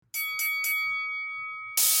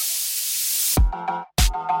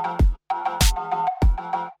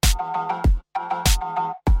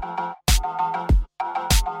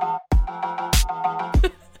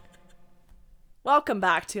Welcome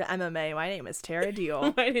back to MMA. My name is Tara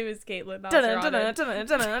Deal. My name is Caitlin.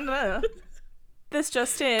 This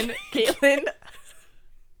just in, Caitlin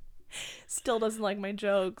still doesn't like my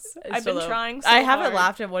jokes. I've been trying so I haven't hard.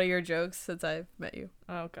 laughed at one of your jokes since I met you.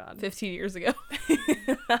 Oh, God. 15 years ago.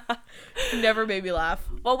 Never made me laugh.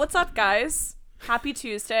 Well, what's up, guys? Happy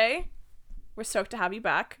Tuesday. We're stoked to have you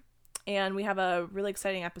back. And we have a really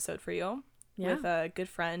exciting episode for you with a good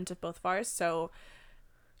friend of both of ours. So,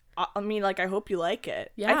 I mean, like, I hope you like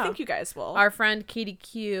it. Yeah. I think you guys will. Our friend Katie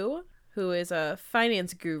Q, who is a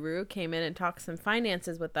finance guru, came in and talked some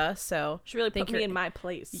finances with us. So she really put me in my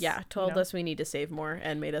place. Yeah, told us we need to save more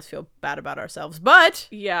and made us feel bad about ourselves. But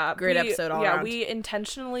yeah, great episode all around. We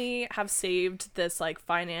intentionally have saved this like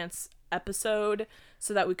finance episode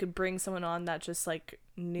so that we could bring someone on that just like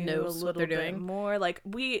knows a little bit more. Like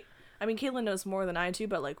I mean, Caitlin knows more than I do,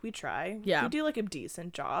 but like we try. Yeah, we do like a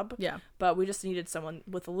decent job. Yeah, but we just needed someone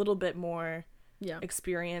with a little bit more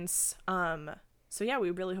experience. So yeah, we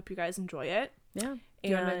really hope you guys enjoy it. Yeah. Do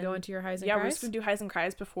you want to go into your highs and cries? Yeah, we're just going to do highs and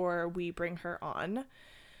cries before we bring her on.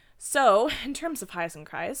 So, in terms of highs and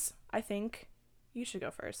cries, I think you should go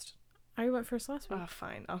first. I went first last week. Oh,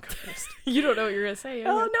 fine. I'll go first. You don't know what you're going to say.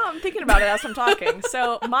 Oh, no, I'm thinking about it as I'm talking.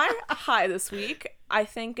 So, my high this week, I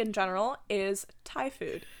think in general, is Thai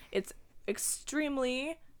food. It's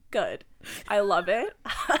extremely good. I love it.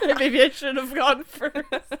 Maybe I should have gone first.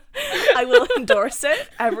 I will endorse it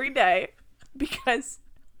every day. Because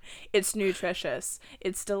it's nutritious.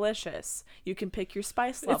 It's delicious. You can pick your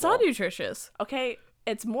spice level. It's all nutritious. Okay,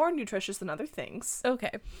 it's more nutritious than other things.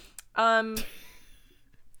 Okay.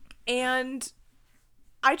 And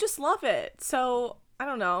I just love it. So, I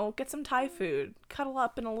don't know, get some Thai food. Cuddle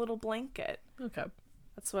up in a little blanket. Okay.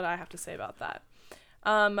 That's what I have to say about that.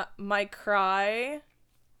 My cry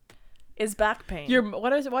is back pain. Why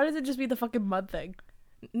does it just be the fucking mud thing?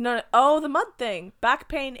 No, the mud thing. Back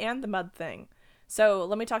pain and the mud thing. So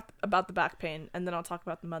let me talk about the back pain, and then I'll talk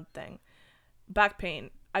about the mud thing. Back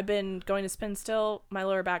pain. I've been going to spin still. My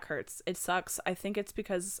lower back hurts. It sucks. I think it's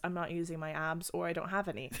because I'm not using my abs or I don't have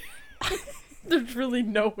any. There's really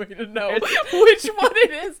no way to know which one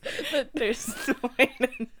it is. But there's no way to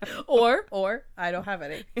know. Or I don't have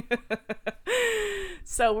any.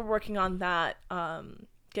 So we're working on that,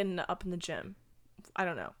 getting up in the gym. I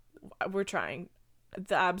don't know. We're trying.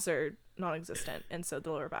 The abs are non-existent, and so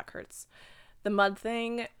the lower back hurts. The mud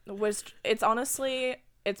thing it's honestly,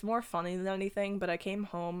 it's more funny than anything, but I came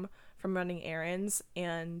home from running errands,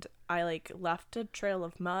 and I, like, left a trail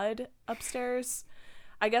of mud upstairs.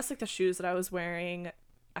 I guess, like, the shoes that I was wearing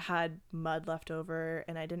had mud left over,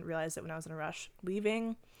 and I didn't realize it when I was in a rush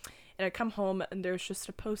leaving. And I come home, and there's just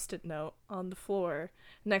a Post-it note on the floor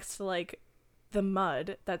next to, like, the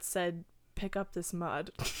mud that said, "Pick up this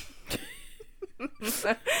mud."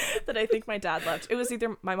 That I think my dad left. It was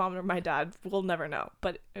either my mom or my dad. We'll never know,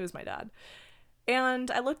 but it was my dad. And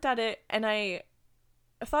I looked at it and I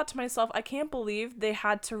thought to myself, I can't believe they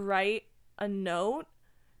had to write a note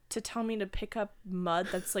to tell me to pick up mud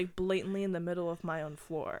that's like blatantly in the middle of my own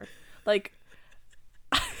floor. Like,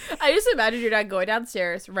 I just imagine your dad going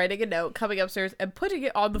downstairs, writing a note, coming upstairs, and putting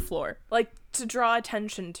it on the floor. Like, to draw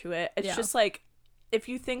attention to it. It's just like, if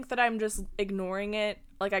you think that I'm just ignoring it,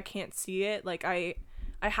 like I can't see it, like I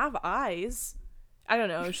have eyes. I don't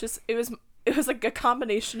know. It's just it was like a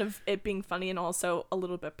combination of it being funny and also a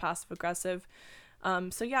little bit passive aggressive.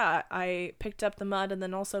 So yeah, I picked up the mud and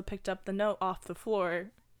then also picked up the note off the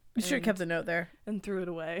floor. You should have kept the note there and threw it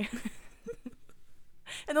away.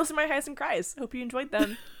 And those are my highs and cries. Hope you enjoyed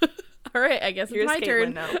them. All right, I guess it's my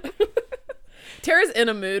turn now. Tara's in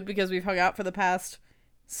a mood because we've hung out for the past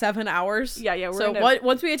 7 hours. Yeah.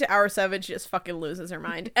 Once we get to hour 7, she just fucking loses her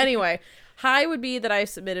mind. Anyway, high would be that I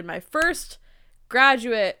submitted my first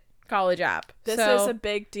graduate college app. This is a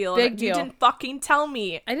big deal. You didn't fucking tell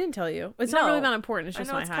me. I didn't tell you. It's not really that important. It's just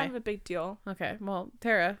I know, my it's high. kind of a big deal. Okay, well,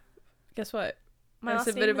 Tara, guess what? I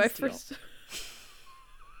submitted my first.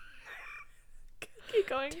 Keep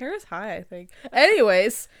going. Tara's high, I think.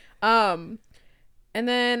 Anyways, and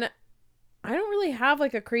then I don't really have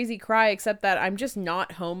like a crazy cry except that I'm just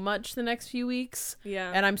not home much the next few weeks.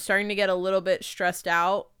 Yeah. And I'm starting to get a little bit stressed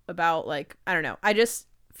out about, like, I don't know. I just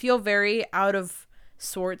feel very out of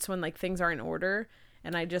sorts when like things aren't in order.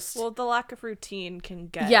 And I just... Well, the lack of routine can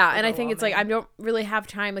get... Yeah, and I think it's like I don't really have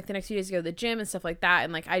time like the next few days to go to the gym and stuff like that.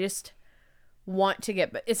 And like I just want to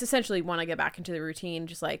get... It's essentially want to get back into the routine.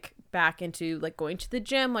 Just like back into like going to the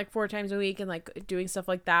gym like 4 times a week and like doing stuff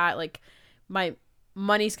like that. Like my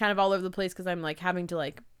money's kind of all over the place because I'm like having to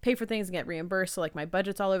like pay for things and get reimbursed. So like my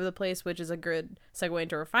budget's all over the place, which is a good segue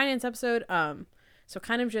into our finance episode. So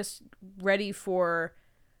kind of just ready for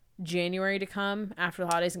January to come after the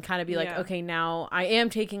holidays and kind of be like, okay, now I am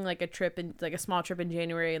taking like a trip and like a small trip in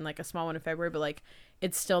January and like a small one in February, but like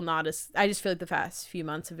it's still not as, I just feel like the past few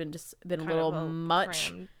months have been a little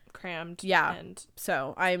much crammed. Yeah. And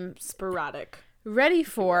so I'm sporadic. Ready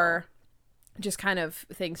for just kind of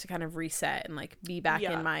things to kind of reset and like be back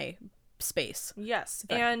in my space. Yes.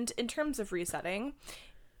 And in terms of resetting,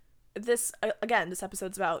 this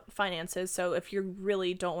episode's about finances, so if you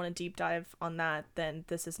really don't want to deep dive on that, then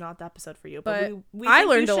this is not the episode for you. But we I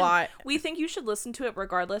learned a lot. We think you should listen to it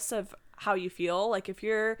regardless of how you feel. Like if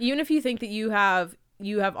you're, even if you think that you have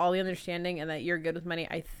all the understanding and that you're good with money,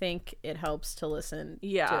 I think it helps to listen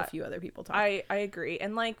to a few other people talk. I agree.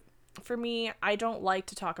 And like for me, I don't like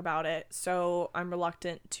to talk about it, so I'm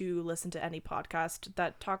reluctant to listen to any podcast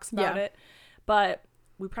that talks about it. But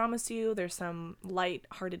we promise you there's some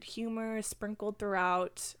light-hearted humor sprinkled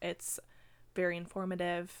throughout. It's very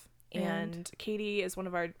informative. And Katie is one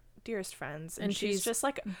of our dearest friends. And she's just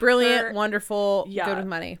like brilliant, wonderful, good with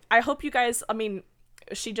money. I hope you guys, I mean,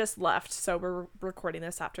 she just left, so we're recording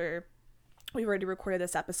this after we've already recorded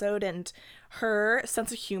this episode. And her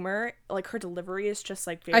sense of humor, like her delivery is just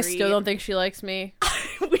like very... I still don't think she likes me.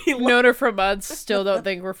 We've known her for months, still don't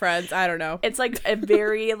think we're friends. I don't know. It's like a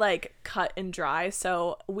very like cut and dry,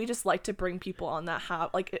 so we just like to bring people on that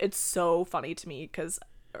have like, it's so funny to me because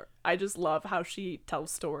I just love how she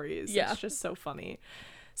tells stories. It's just so funny.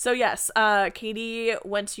 So yes, Katie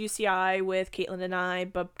went to UCI with Caitlin and I,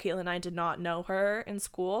 but Caitlin and I did not know her in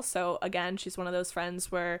school. So again, she's one of those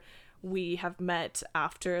friends where we have met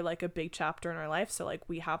after like a big chapter in our life, so like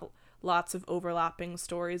we have lots of overlapping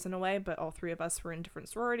stories in a way, but all three of us were in different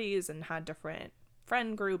sororities and had different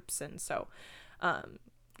friend groups. And so,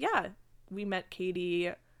 we met Katie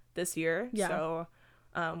this year. Yeah. So,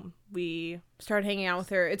 we started hanging out with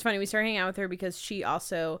her. It's funny. We started hanging out with her because she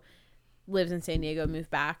also lives in San Diego, moved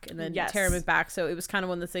back, and then Tara moved back. So it was kind of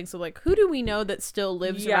one of the things of like, who do we know that still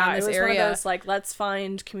lives around this area? Yeah, it was one of those like, let's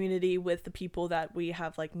find community with the people that we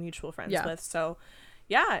have like mutual friends with. So,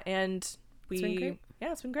 and it's been great.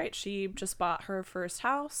 Yeah, it's been great. She just bought her first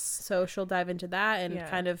house. So she'll dive into that and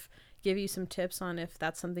kind of give you some tips on if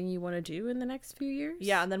that's something you want to do in the next few years.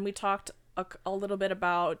 Yeah, and then we talked a little bit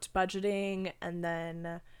about budgeting, and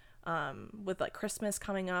then with like Christmas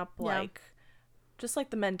coming up, like just like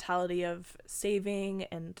the mentality of saving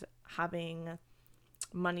and having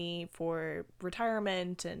money for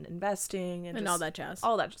retirement and investing and all that jazz.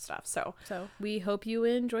 All that stuff. So we hope you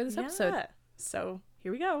enjoy this episode. So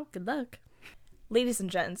here we go. Good luck. Ladies and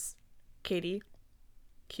gents, Katie,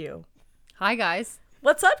 Q. Hi, guys.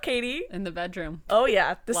 What's up, Katie? In the bedroom. Oh,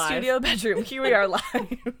 yeah. The live. Studio bedroom. Here we are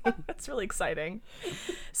live. That's really exciting.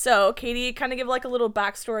 So, Katie, kind of give like a little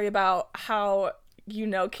backstory about how you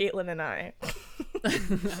know Caitlin and I.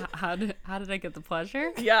 How did I get the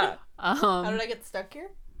pleasure? Yeah. How did I get stuck here?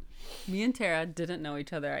 Me and Tara didn't know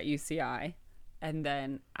each other at UCI. And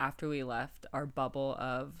then after we left our bubble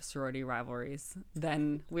of sorority rivalries,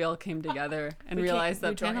 then we all came together and realized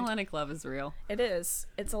that Panhellenic love is real. It is.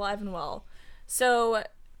 It's alive and well. So,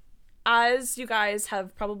 as you guys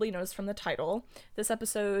have probably noticed from the title, this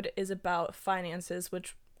episode is about finances,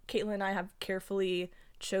 which Caitlin and I have carefully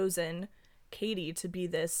chosen Katie to be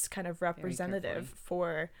this kind of representative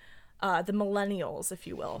for the millennials, if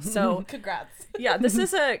you will. So, congrats. Yeah, this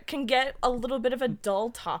is can get a little bit of a dull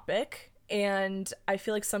topic. And I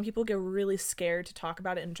feel like some people get really scared to talk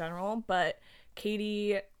about it in general. But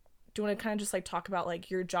Katie, do you want to kind of just like talk about like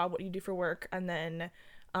your job, what you do for work, and then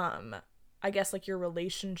I guess like your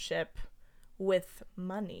relationship with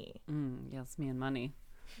money? Yes, me and money.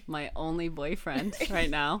 My only boyfriend right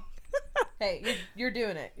now. Hey, you're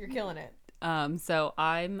doing it. You're killing it. So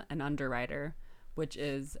I'm an underwriter, which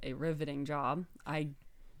is a riveting job. I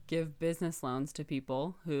give business loans to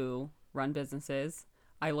people who run businesses.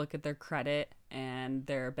 I look at their credit and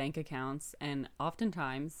their bank accounts, and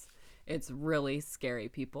oftentimes it's really scary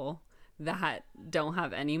people that don't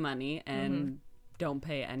have any money and don't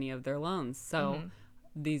pay any of their loans. So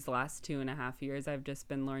these last 2.5 years, I've just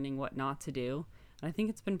been learning what not to do. And I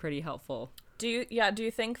think it's been pretty helpful. Do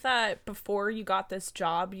you think that before you got this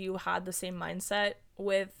job, you had the same mindset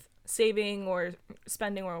with saving or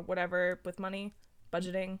spending or whatever with money,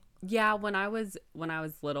 budgeting? Yeah, when I was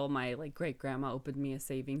little, my like great grandma opened me a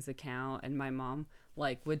savings account, and my mom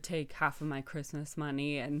like would take half of my Christmas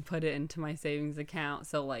money and put it into my savings account.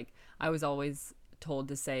 So like I was always told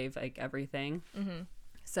to save like everything.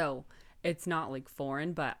 So it's not like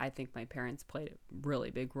foreign, but I think my parents played a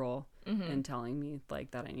really big role in telling me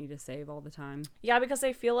like that I need to save all the time. Yeah, because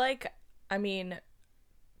I feel like,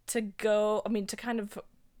 to kind of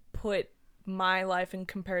put my life in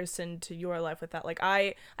comparison to your life with that. Like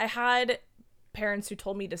I had parents who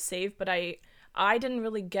told me to save, but I didn't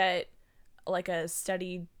really get like a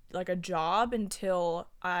steady like a job until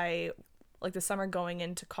I like the summer going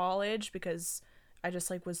into college, because I just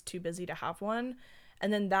like was too busy to have one.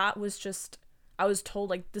 And then that was just, I was told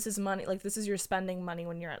like this is money, like this is your spending money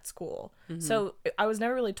when you're at school. So I was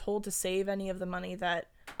never really told to save any of the money that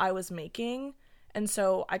I was making. And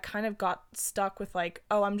so I kind of got stuck with like,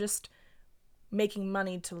 oh, I'm just making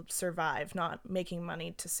money to survive, not making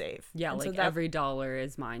money to save. Yeah, and like so that, every dollar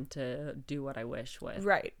is mine to do what I wish with.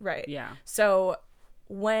 right. Yeah. So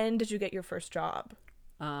when did you get your first job?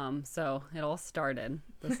 So it all started.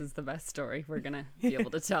 This is the best story we're gonna be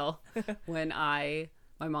able to tell. When my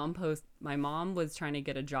mom was trying to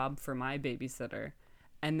get a job for my babysitter,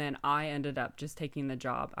 and then I ended up just taking the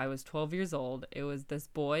job. I was 12 years old. It was this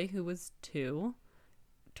boy who was 2,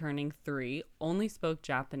 turning 3, only spoke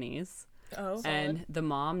Japanese. Oh, And the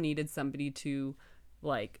mom needed somebody to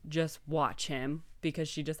like just watch him because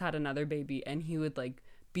she just had another baby, and he would like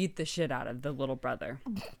beat the shit out of the little brother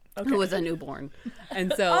who was a newborn.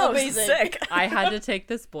 And so sick. I had to take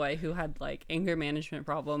this boy who had like anger management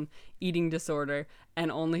problem, eating disorder, and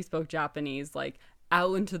only spoke Japanese like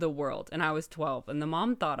out into the world. And I was 12, and the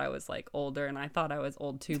mom thought I was like older, and I thought I was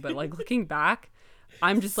old too, but like looking back,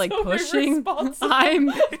 I'm just like pushing.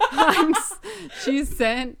 She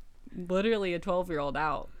sent literally a 12-year-old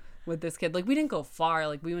out with this kid. Like we didn't go far.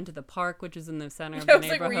 Like we went to the park, which is in the center of the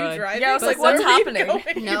neighborhood. Like, were you driving? Yeah, I was like, But what's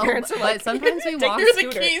happening? No, but sometimes we walked. Here's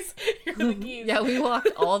the keys. Yeah, we walked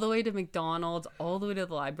all the way to McDonald's, all the way to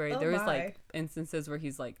the library. Oh There was my. like instances where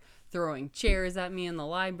he's like throwing chairs at me in the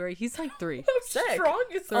library. He's like 3. Sick. Strong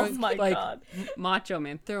as Oh Throwing, my like, god. Macho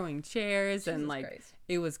man throwing chairs, and Jesus like Christ.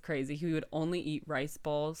 it was crazy. He would only eat rice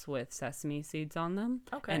balls with sesame seeds on them,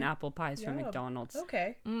 Okay. and apple pies from Yeah. McDonald's.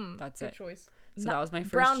 Okay. That's Good it. choice. So that was my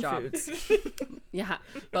first Brown job. foods. Yeah,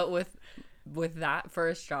 but with that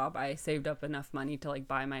first job, I saved up enough money to like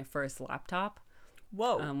buy my first laptop.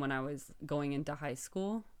 Whoa. When I was going into high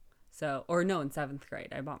school. So, or no, in 7th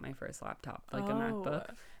grade, I bought my first laptop, like a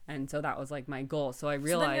MacBook. And so that was like my goal. So I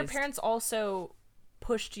realized. So then your parents also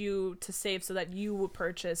pushed you to save so that you would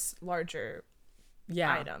purchase larger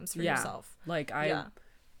items for yourself. Like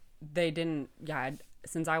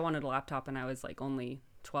since I wanted a laptop and I was like only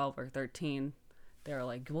 12 or 13, they were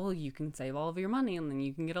like, well, you can save all of your money and then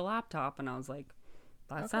you can get a laptop. And I was like,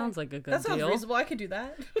 that sounds like a good That sounds deal. reasonable. I could do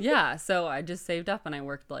that. Yeah, so I just saved up and I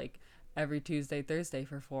worked like every Tuesday, Thursday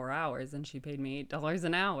for 4 hours, and she paid me $8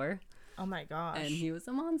 an hour. Oh my gosh. And he was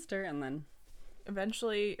a monster, and then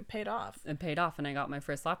eventually it paid off. it paid off, and I got my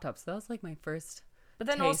first laptop. So that was like my first. But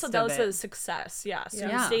then taste also that of was it. a success. Yeah. So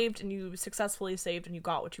Yeah. you saved, and you successfully saved, and you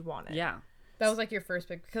got what you wanted. Yeah. That was like your first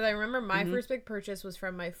big, because I remember my first big purchase was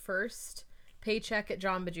from my first paycheck at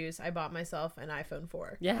Jamba Juice. I bought myself an iPhone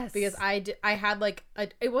 4. Yes. Because I had like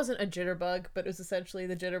it wasn't a jitterbug, but it was essentially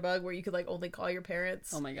the jitterbug where you could like only call your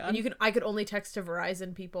parents. Oh my God. And I could only text to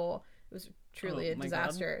Verizon people. It was truly Oh a my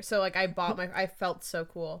disaster. So like I felt so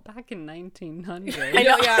cool. Back in 1900. I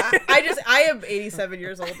know, yeah. I am 87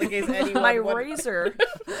 years old in case anyone My would- razor.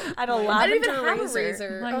 I had a I didn't even lavender have razor. a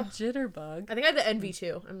razor. My Oh, jitterbug. I think I had the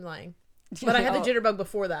NV2. I'm lying. But I had the jitterbug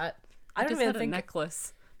before that. I I don't just even had a think.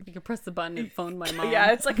 necklace. You could press the button and phone my mom.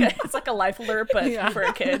 Yeah, it's like a life alert, but Yeah. for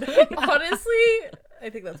a kid. Honestly, I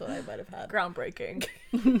think that's what I might have had. Groundbreaking.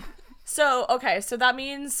 So that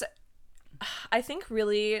means, I think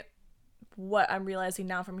really, what I'm realizing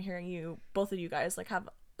now from hearing you, both of you guys like have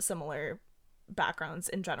similar backgrounds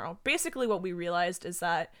in general. Basically, what we realized is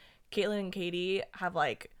that Caitlin and Katie have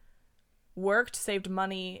like worked, saved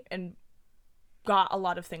money, and got a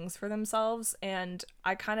lot of things for themselves. And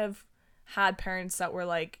I kind of had parents that were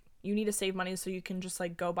like, you need to save money so you can just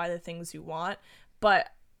like go buy the things you want. But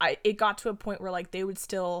it got to a point where like they would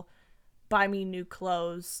still buy me new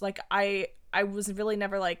clothes. Like I was really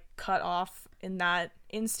never like cut off in that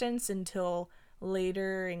instance until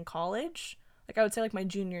later in college. Like I would say like my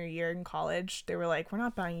junior year in college, they were like, we're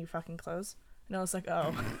not buying you fucking clothes. And I was like,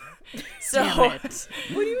 oh. So Damn it.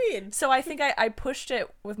 What do you mean? so I think I pushed it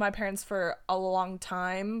with my parents for a long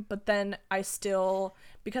time, but then I still,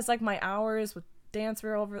 because like my hours with dance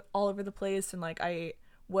were all over the place, and like I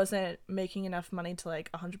wasn't making enough money to like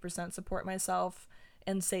 100% support myself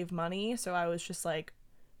and save money. So I was just like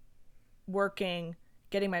working,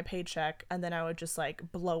 getting my paycheck, and then I would just like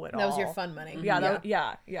blow it all. That was your fun money.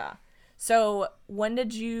 Yeah, yeah. So when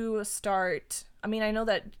did you start? I mean, I know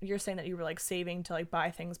that you're saying that you were like saving to like buy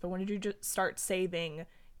things, but when did you just start saving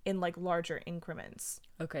in like larger increments?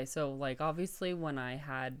 Okay, so like obviously when I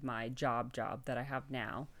had my job that I have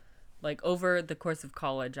now, like over the course of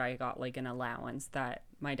college, I got like an allowance that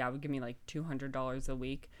my dad would give me like $200 a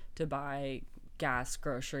week to buy gas,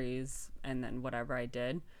 groceries, and then whatever I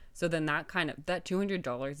did. So then that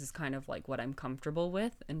 $200 is kind of like what I'm comfortable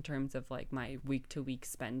with in terms of like my week to week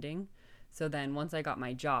spending. So then once I got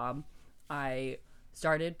my job, I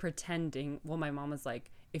started pretending. Well, my mom was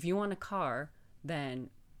like, if you want a car, then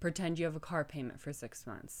pretend you have a car payment for 6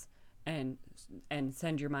 months and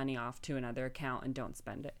send your money off to another account and don't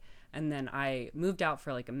spend it. And then I moved out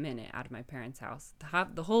for like a minute out of my parents' house.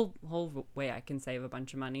 The whole way I can save a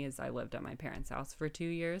bunch of money is I lived at my parents' house for 2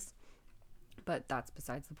 years. But that's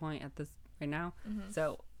besides the point at this right now. Mm-hmm.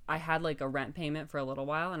 So I had like a rent payment for a little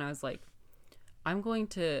while, and I was like, I'm going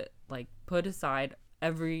to like put aside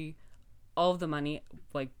all of the money,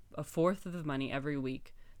 like a fourth of the money every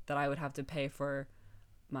week that I would have to pay for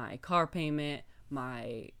my car payment,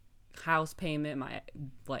 my house payment, my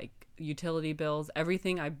like utility bills,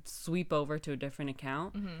 everything I sweep over to a different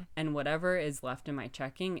account. Mm-hmm. And whatever is left in my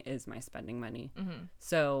checking is my spending money. Mm-hmm.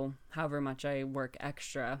 So however much I work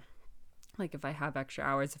extra, like if I have extra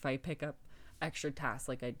hours, if I pick up extra tasks,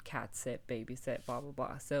 like I'd cat sit, babysit, blah, blah,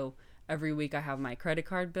 blah. So every week I have my credit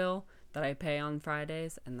card bill that I pay on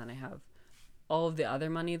Fridays, and then I have all of the other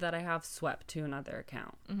money that I have swept to another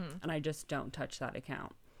account. Mm-hmm. And I just don't touch that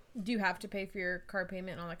account. Do you have to pay for your car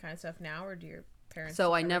payment and all that kind of stuff now, or do your parents?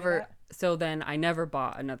 So I never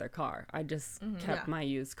bought another car. I just kept my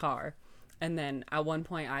used car. And then at one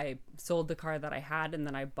point I sold the car that I had, and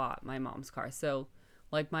then I bought my mom's car. So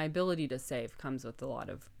like my ability to save comes with a lot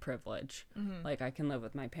of privilege. Mm-hmm. Like I can live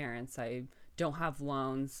with my parents. I don't have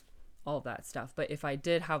loans, all that stuff. But if I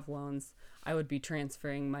did have loans, I would be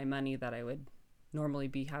transferring my money that I would normally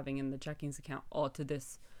be having in the checkings account all to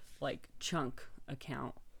this like chunk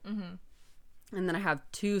account. Mm-hmm. And then I have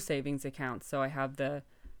 2 savings accounts. So I have the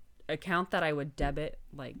account that I would debit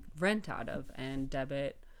like rent out of and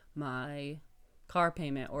debit my car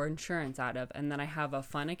payment or insurance out of. And then I have a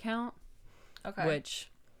fun account, which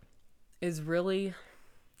is really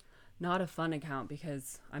not a fun account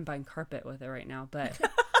because I'm buying carpet with it right now. But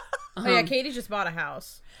oh yeah, Katie just bought a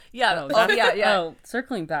house. Yeah.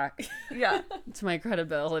 Circling back. Yeah. To my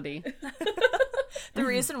credibility. The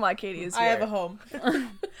reason why Katie is here. I have a home.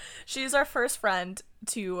 She's our first friend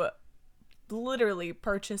to literally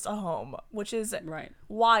purchase a home, which is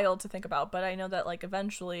wild to think about. But I know that like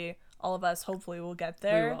eventually all of us hopefully will get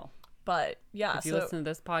there. We will. But yeah, if you listen to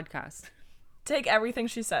this podcast, take everything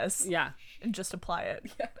she says. Yeah. And just apply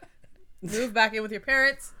it. Yeah. Move back in with your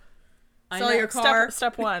parents. Sell your car.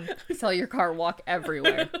 Step 1. Sell your car. Walk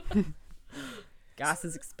everywhere. Gas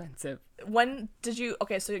is expensive. When did you?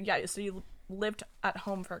 Okay, so you lived at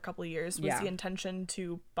home for a couple of years. Was the intention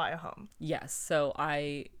to buy a home? Yes. So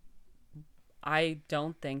I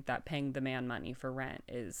don't think that paying the man money for rent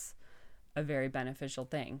is a very beneficial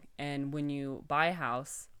thing. And when you buy a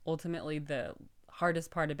house, ultimately the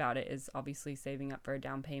hardest part about it is obviously saving up for a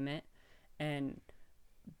down payment. And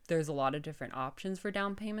there's a lot of different options for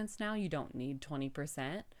down payments now. You don't need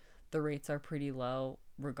 20%. The rates are pretty low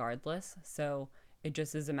regardless. So it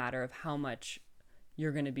just is a matter of how much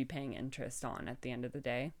you're going to be paying interest on at the end of the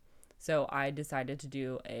day. So I decided to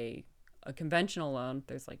do a conventional loan.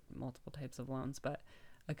 There's like multiple types of loans, but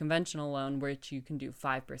a conventional loan which you can do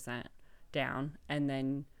 5% down, and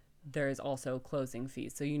then there's also closing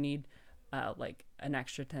fees. So you need like an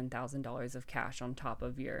extra $10,000 of cash on top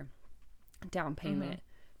of your down payment. Mm-hmm.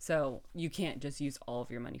 So you can't just use all of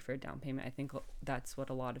your money for a down payment. I think that's what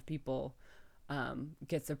a lot of people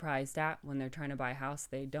get surprised at when they're trying to buy a house.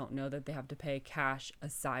 They don't know that they have to pay cash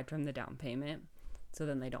aside from the down payment. So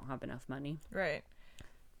then they don't have enough money. Right.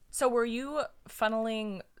 So were you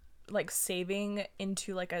funneling like saving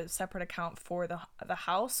into like a separate account for the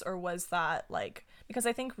house, or was that like, because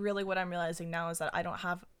I think really what I'm realizing now is that I don't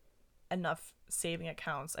have enough saving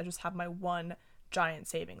accounts. I just have my one giant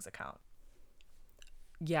savings account.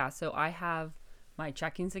 Yeah, so I have my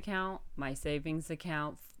checkings account, my savings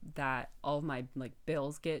account that all of my like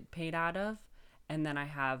bills get paid out of, and then I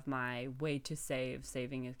have my way to save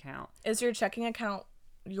saving account. Is your checking account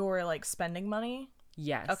your like spending money?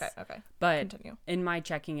 Yes. Okay. But continue. In my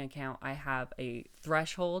checking account, I have a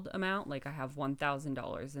threshold amount, like I have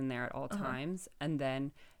 $1,000 in there at all times, and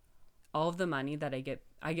then all of the money that I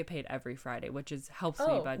get paid every Friday, which helps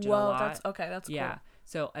me budget a lot. That's cool. Yeah.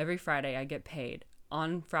 So every Friday I get paid.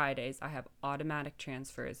 On Fridays, I have automatic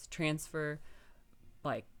transfer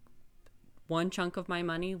like one chunk of my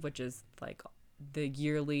money, which is like the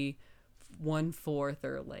yearly 1/4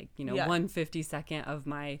 or like, 1/52 of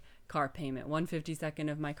my car payment, 1/52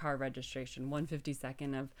 of my car registration,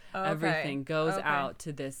 1/52 of Okay. everything goes Okay. out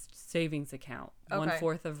to this savings account. Okay.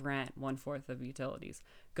 1/4 of rent, 1/4 of utilities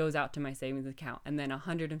goes out to my savings account, and then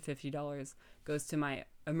 $150 goes to my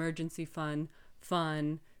emergency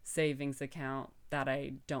fund savings account that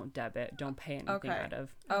I don't pay anything Okay. out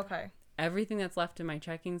of. Okay. Everything that's left in my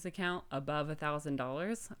checkings account above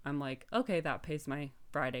 $1,000, I'm like, okay, that pays my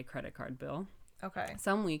Friday credit card bill. Okay.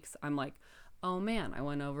 Some weeks I'm like, oh man, I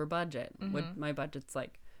went over budget. My budget's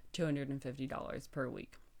like $250 per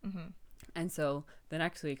week. And so the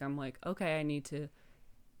next week I'm like, okay, I need to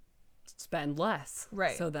spend less.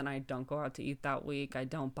 Right. So then I don't go out to eat that week. I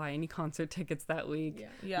don't buy any concert tickets that week. Yeah.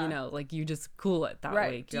 Yeah. You know, like you just cool it that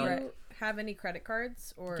Right. week. Do You're you like, have any credit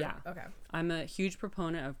cards or? Yeah. Okay. I'm a huge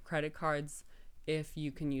proponent of credit cards if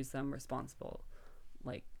you can use them responsible.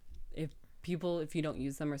 Like if you don't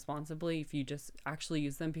use them responsibly, if you just actually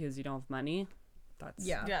use them because you don't have money, that's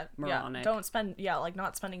Yeah. moronic. Don't spend. Yeah, like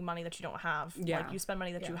not spending money that you don't have. Yeah. Like you spend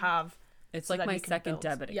money that you Yeah. have. It's so like that my you can second build.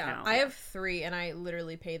 debit Yeah, account. I have 3, and I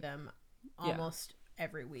literally pay them Yeah. almost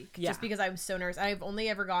every week. Yeah. Just because I'm so nervous. I've only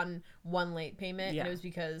ever gotten one late payment, Yeah. and it was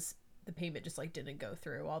because the payment just like didn't go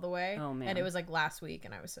through all the way. Oh, man. And it was like last week,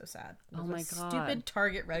 and I was so sad. It Oh, was my a God. Stupid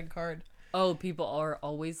Target red card. Oh, people are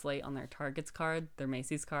always late on their Target's card, their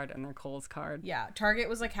Macy's card, and their Kohl's card. Yeah, Target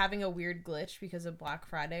was like having a weird glitch because of Black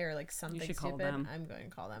Friday or like something should call stupid. them. I'm going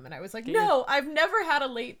to call them, and I was like, Get no, I've never had a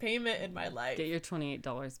late payment in my life. Get your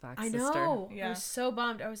 $28 back, I sister. know. I Yeah. was so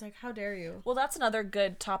bummed. I was like, how dare you? Well, that's another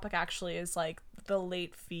good topic actually, is like the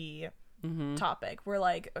late fee topic, where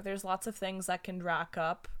like there's lots of things that can rack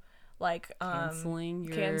up, like Canceling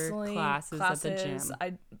your classes at the gym.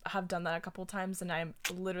 I have done that a couple times, and I'm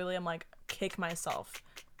like kick myself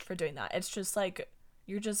for doing that. It's just like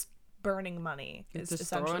you're just burning money. It's is just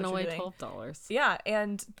essentially throwing what away you're doing. $12. Yeah,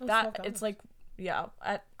 and that $12. it's like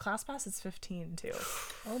at ClassPass it's 15 too.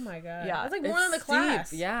 Oh my god. Yeah, That's like more It's than the class.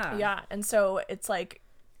 steep, yeah. Yeah, and so it's like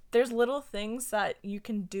there's little things that you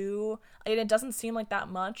can do, and it doesn't seem like that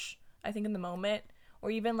much, I think, in the moment. Or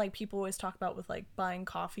even like people always talk about with like buying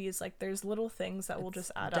coffees, like there's little things that will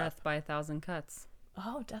just add up. Death by 1,000 cuts.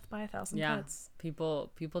 Oh, death by 1,000 Yeah. cuts. People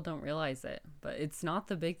don't realize it, but it's not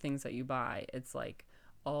the big things that you buy. It's like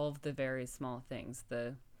all of the very small things.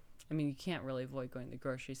 You can't really avoid going to the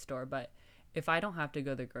grocery store, but if I don't have to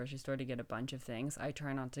go to the grocery store to get a bunch of things, I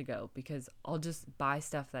try not to go because I'll just buy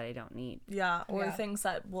stuff that I don't need. Yeah, or Yeah. things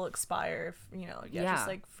that will expire, just Yeah.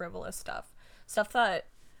 like frivolous stuff. Stuff that,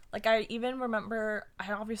 like, I even remember,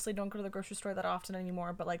 I obviously don't go to the grocery store that often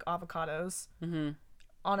anymore, but like avocados. Mm-hmm.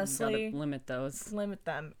 Honestly, Gotta limit those. limit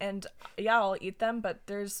them. And yeah, I'll eat them, but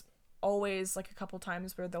there's always like a couple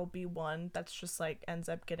times where there'll be one that's just like ends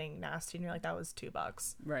up getting nasty, and you're like, that was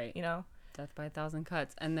 $2, Right. you know? Death by 1,000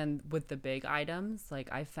 cuts. And then with the big items,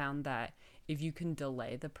 like I found that if you can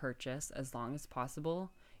delay the purchase as long as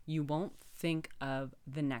possible, you won't think of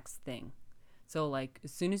the next thing. So like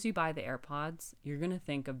as soon as you buy the AirPods, you're going to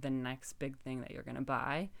think of the next big thing that you're going to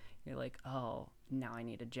buy. You're like, oh, now I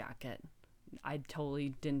need a jacket. I totally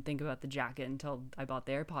didn't think about the jacket until I bought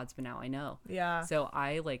the AirPods, but now I know. Yeah. So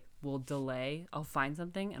I like will delay. I'll find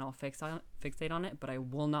something and I'll fixate on it, but I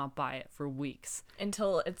will not buy it for weeks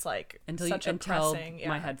Until it's like until such a pressing. my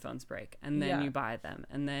Yeah. headphones break, and then Yeah. you buy them,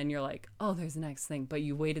 and then you're like, oh, there's the next thing, but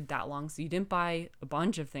you waited that long, so you didn't buy a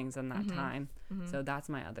bunch of things in that time. So that's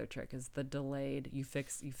my other trick, is the delayed. You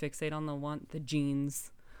fixate on the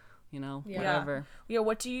jeans, Yeah. whatever. Yeah,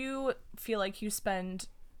 what do you feel like you spend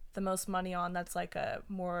the most money on that's like a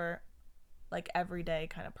more like everyday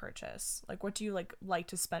kind of purchase? Like what do you like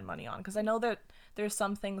to spend money on? Because I know that there's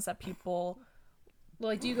some things that people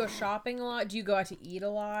Like, do you go shopping a lot? Do you go out to eat a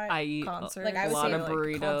lot? I eat Concerts. Like, I a would lot say, of like,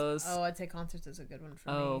 burritos. I'd say concerts is a good one for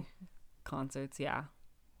Oh, me. concerts, yeah.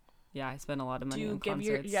 Yeah, I spend a lot of do money you on give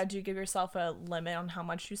concerts. do you give yourself a limit on how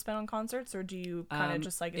much you spend on concerts, or do you kind of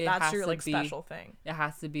just like it that's has your to like be- special thing? It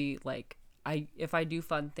has to be like if I do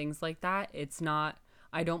fun things like that, it's not,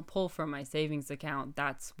 I don't pull from my savings account.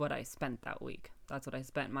 That's what I spent that week. That's what I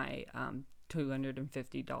spent my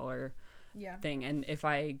 $250 Yeah. thing. And if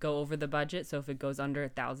I go over the budget, so if it goes under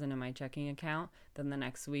 1,000 in my checking account, then the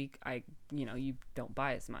next week you don't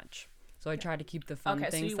buy as much. So I try to keep the fun Okay,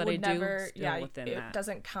 so things you that would I never, do still yeah, within it that.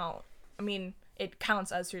 doesn't count. I mean, it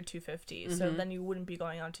counts as your 250, so then you wouldn't be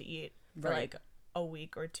going out to eat for Right. like a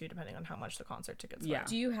week or two, depending on how much the concert tickets Yeah. were.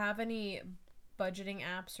 Do you have any budgeting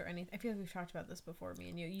apps or anything? I feel like we've talked about this before, me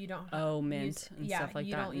and you. You don't Oh, Mint use, and yeah, stuff like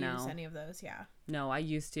you that? don't use No. any of those, yeah. No, I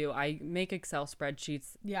used to. I make Excel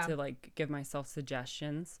spreadsheets Yeah. to like give myself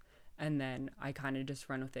suggestions, and then I kind of just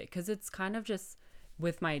run with it, because it's kind of just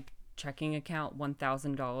with my checking account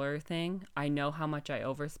 $1,000 thing, I know how much I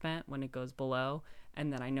overspent when it goes below,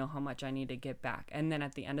 and then I know how much I need to get back. And then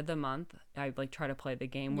at the end of the month, I like try to play the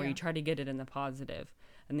game where you try to get it in the positive.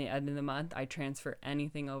 And the end of the month, I transfer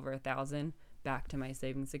anything over 1,000 back to my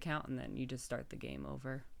savings account, and then you just start the game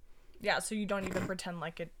over. Yeah, so you don't even pretend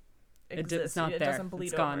like it exists. It's not it there. Doesn't bleed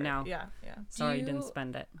It's gone over. now. Yeah, yeah. Sorry, you didn't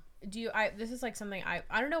spend it. This is like something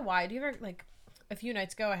I don't know why. Do you ever, like, a few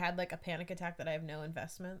nights ago I had like a panic attack that I have no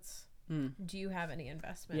investments. Do you have any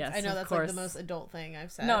investments? Yes, I know of that's course. like the most adult thing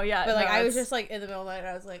I've said. No, yeah, but like no, I was it's- just like in the middle of the night,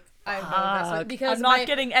 I was like, I have no investment because I'm not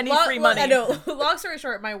getting any free money. I know. Long story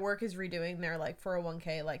short, my work is redoing their like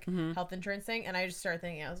 401k like health insurance thing, and I just started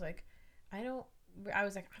thinking, I was like, I'm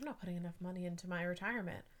not putting enough money into my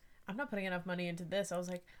retirement. I'm not putting enough money into this. I was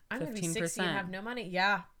like, I'm gonna be 60 and have no money.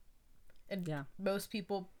 Yeah, and most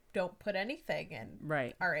people don't put anything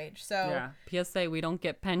in our age. So PSA, we don't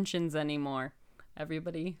get pensions anymore.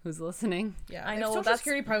 Everybody who's listening. Yeah, I know. Social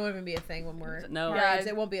Security probably won't even be a thing when we're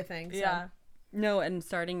it won't be a thing. So. Yeah. No, and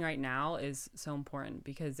starting right now is so important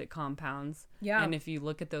because it compounds. Yeah. And if you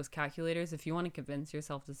look at those calculators, if you want to convince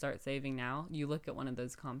yourself to start saving now, you look at one of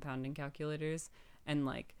those compounding calculators and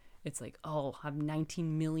like it's like, oh, I have $19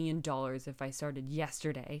 million if I started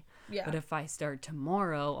yesterday. Yeah. But if I start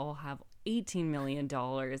tomorrow, I'll have $18 million.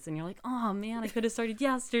 And you're like, oh man, I could have started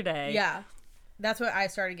yesterday. Yeah. That's what I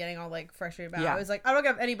started getting all like frustrated about. I was like, I don't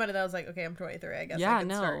have anybody that was like, okay, I'm 23. I guess I can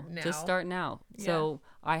start now. Just start now. Yeah. So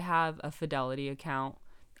I have a Fidelity account.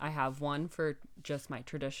 I have one for just my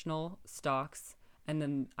traditional stocks. And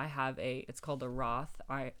then I have it's called a Roth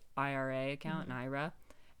IRA account, an IRA.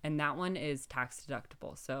 And that one is tax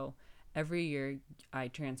deductible. So every year I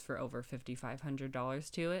transfer over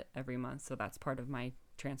 $5,500 to it every month. So that's part of my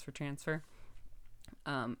transfer.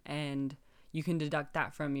 And you can deduct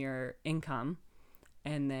that from your income.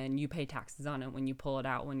 And then you pay taxes on it when you pull it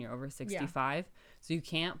out when you're over 65. So you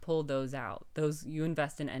can't pull those out. Those you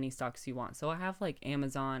invest in any stocks you want. So I have like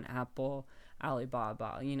Amazon, Apple,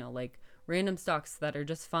 Alibaba, like random stocks that are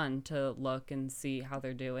just fun to look and see how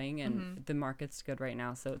they're doing. And the market's good right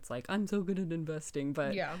now. So it's like, I'm so good at investing,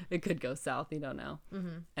 but it could go south. You don't know.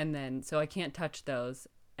 And then, so I can't touch those.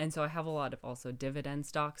 And so I have a lot of also dividend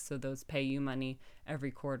stocks. So those pay you money every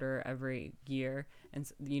quarter, every year. And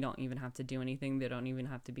so you don't even have to do anything. They don't even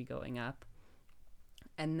have to be going up.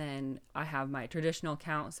 And then I have my traditional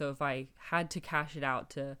account. So if I had to cash it out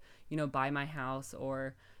to, buy my house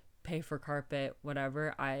or pay for carpet,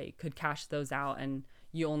 whatever, I could cash those out and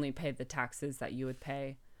you only pay the taxes that you would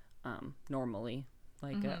pay normally,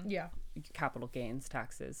 like capital gains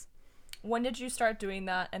taxes. When did you start doing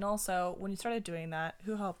that? And also, when you started doing that,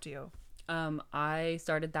 who helped you? I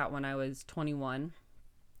started that when I was 21.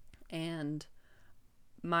 And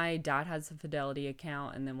my dad has a Fidelity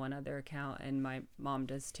account and then one other account, and my mom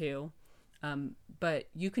does too. But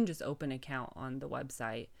you can just open an account on the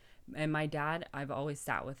website. And my dad, I've always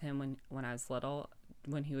sat with him when I was little,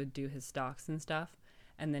 when he would do his stocks and stuff.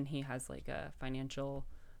 And then he has like a financial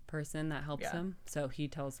person that helps him. So he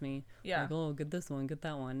tells me, like, oh, get this one, get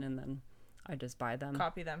that one. And then I just buy them.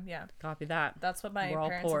 Copy them, yeah. Copy that. That's what my We're all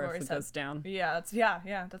parents poor have always if it said. goes down.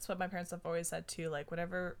 Yeah, that's what my parents have always said too. Like,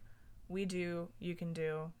 whatever we do, you can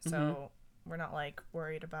do. So we're not like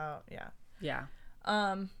worried about, Yeah.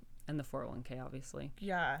 And the 401k, obviously.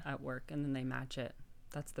 Yeah. At work, and then they match it.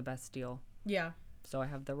 That's the best deal. Yeah. So I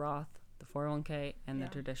have the Roth, the 401k, and the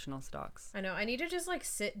traditional stocks. I know. I need to just like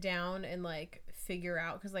sit down and like figure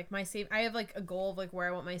out, because like I have like a goal of like where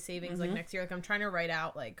I want my savings like next year. Like I'm trying to write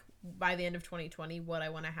out like by the end of 2020 what I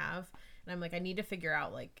want to have, and I'm like I need to figure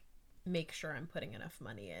out like make sure I'm putting enough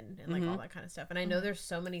money in and like all that kind of stuff. And I know there's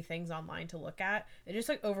so many things online to look at. It just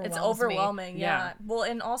like overwhelms me. It's overwhelming. Yeah. Well,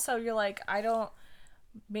 and also you're like,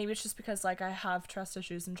 maybe it's just because like I have trust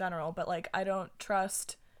issues in general, but like I don't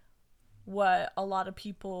trust what a lot of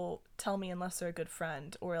people tell me unless they're a good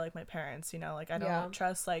friend or like my parents, like I don't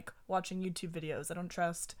trust like watching YouTube videos. I don't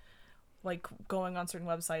trust like going on certain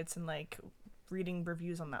websites and like reading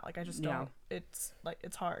reviews on that. Like I just don't. It's like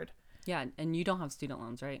it's hard. Yeah, and you don't have student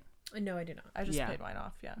loans, right? No, I do not. I just paid mine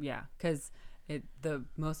off. Yeah, because the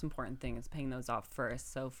most important thing is paying those off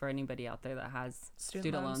first. So for anybody out there that has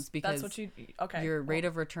student loans, because that's what your rate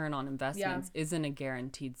of return on investments isn't a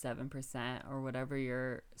guaranteed 7% or whatever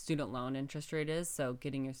your student loan interest rate is. So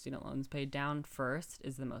getting your student loans paid down first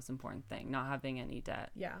is the most important thing, not having any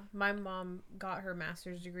debt. Yeah. My mom got her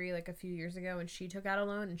master's degree like a few years ago, and she took out a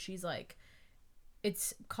loan, and she's like,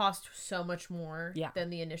 it's cost so much more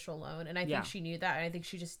than the initial loan. And I think she knew that. And I think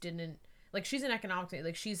she just didn't, like, she's an economics,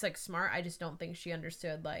 like, she's like smart. I just don't think she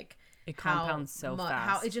understood like It compounds so fast.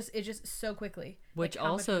 How it just so quickly. Which like,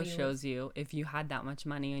 how much also money you shows you if you had that much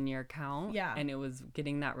money in your account Yeah. and it was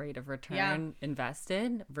getting that rate of return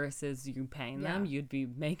invested versus you paying them, you'd be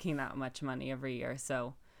making that much money every year.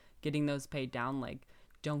 So getting those paid down, like,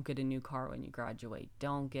 don't get a new car when you graduate.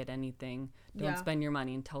 Don't get anything. Don't spend your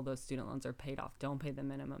money until those student loans are paid off. Don't pay the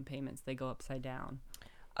minimum payments. They go upside down.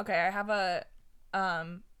 Okay, I have a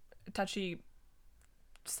touchy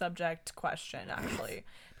subject question, actually.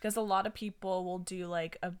 Because a lot of people will do,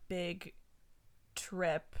 like, a big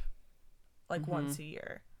trip, like, once a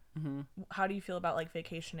year. Mm-hmm. How do you feel about, like,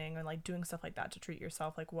 vacationing and, like, doing stuff like that to treat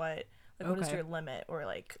yourself? Like, what is your limit? Or,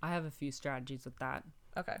 like... I have a few strategies with that.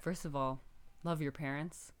 Okay. First of all, love your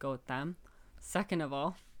parents. Go with them. Second of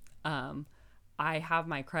all, I have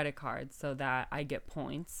my credit card so that I get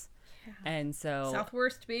points. Yeah. And so...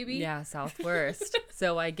 Southwest, baby. Yeah, Southwest.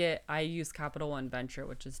 So I use Capital One Venture,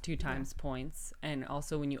 which is 2 times points. And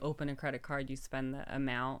also when you open a credit card, you spend the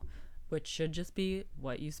amount, which should just be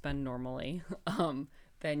what you spend normally.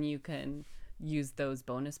 Then you can use those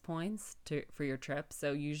bonus points for your trip.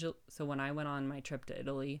 So when I went on my trip to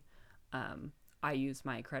Italy, I used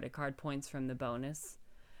my credit card points from the bonus.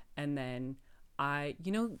 And then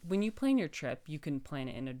when you plan your trip, you can plan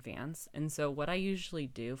it in advance. And so what I usually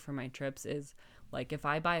do for my trips is, like, if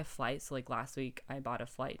I buy a flight, so like last week I bought a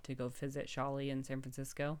flight to go visit Shali in San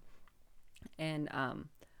Francisco, and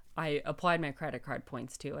I applied my credit card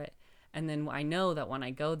points to it. And then I know that when I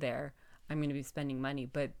go there, I'm going to be spending money,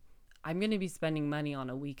 but I'm going to be spending money on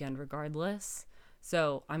a weekend regardless.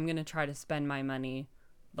 So I'm going to try to spend my money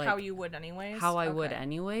like how you would anyways? How I would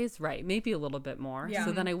anyways, right. Maybe a little bit more. Yeah.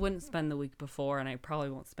 So then I wouldn't spend the week before, and I probably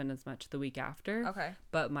won't spend as much the week after. Okay.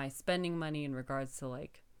 But my spending money in regards to,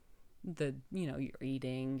 like, your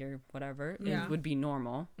eating, your whatever, it would be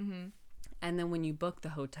normal. Mm-hmm. And then when you book the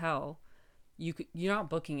hotel, you're not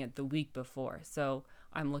booking it the week before. So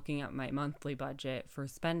I'm looking at my monthly budget for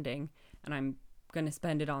spending, and I'm going to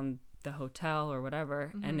spend it on the hotel or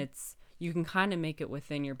whatever. Mm-hmm. And you can kind of make it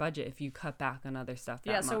within your budget if you cut back on other stuff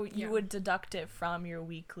that month. So you would deduct it from your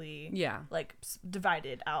weekly, like, divide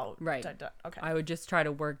it out. Right. Okay. I would just try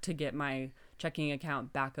to work to get my checking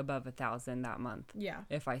account back above 1,000 that month. Yeah.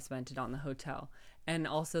 If I spent it on the hotel. And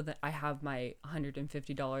also that I have my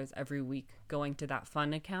 $150 every week going to that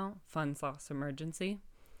fund account, fund/emergency.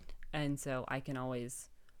 And so I can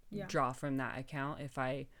always draw from that account if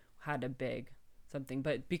I had a big something.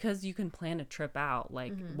 But because you can plan a trip out,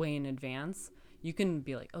 like, way in advance, you can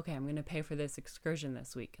be like, okay, I'm going to pay for this excursion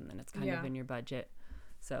this week, and then it's kind of in your budget.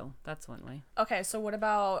 So that's one way. Okay, so what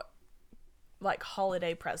about, like,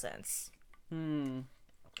 holiday presents?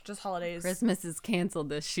 Just holidays. Christmas is canceled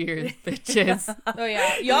this year, bitches. Oh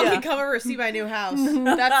yeah, y'all can come over and see my new house.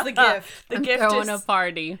 That's the gift. The I'm gift throwing is a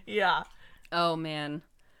party. Yeah. Oh man,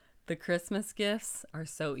 the Christmas gifts are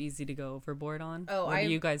so easy to go overboard on. Oh, what are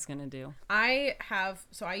you guys gonna do? I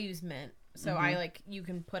use Mint. So I you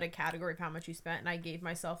can put a category of how much you spent, and I gave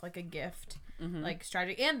myself like a gift like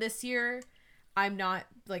strategy. And this year, I'm not,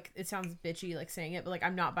 like, it sounds bitchy like saying it, but like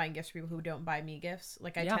I'm not buying gifts for people who don't buy me gifts.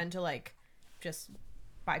 Like I tend to like just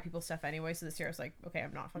buy people stuff anyway. So this year I was like, okay,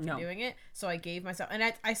 I'm not fucking doing it. So I gave myself,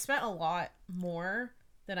 and I spent a lot more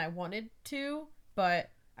than I wanted to,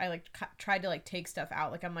 but I like tried to like take stuff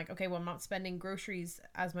out. Like I'm like, okay, well, I'm not spending groceries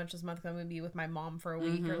as much this month because I'm gonna be with my mom for a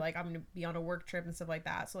week, or like I'm gonna be on a work trip and stuff like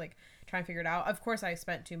that. So like try and figure it out. Of course I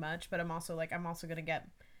spent too much, but I'm also gonna get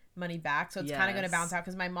money back, so it's kind of gonna bounce out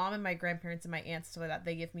because my mom and my grandparents and my aunts and stuff like that,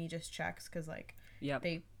 they give me just checks because like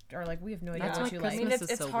they are like, we have no idea what you like. I mean,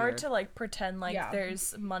 it's so hard weird to like pretend like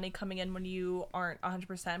there's money coming in when you aren't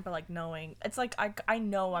 100%, but like knowing it's like I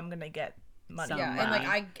know I'm gonna get money. And like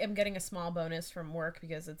I am getting a small bonus from work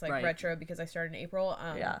because it's like retro because I started in April.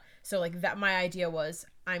 So like that, my idea was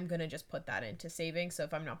I'm gonna just put that into savings. So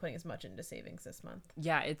if I'm not putting as much into savings this month,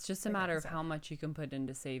 it's just a matter of how much you can put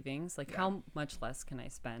into savings. Like how much less can I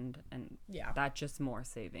spend, and that's just more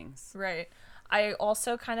savings. Right. I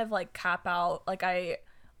also kind of like cap out. Like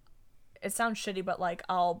it sounds shitty, but like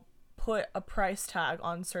I'll put a price tag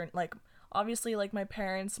on certain, like, obviously, like, my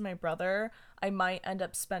parents, my brother, I might end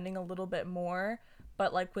up spending a little bit more,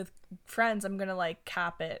 but like with friends, I'm gonna like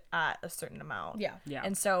cap it at a certain amount. Yeah.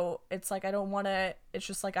 And so it's like I don't want to, it's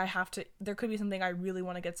just like I have to, there could be something I really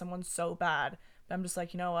want to get someone so bad, but I'm just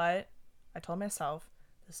like, you know what, I told myself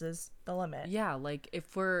this is the limit. Like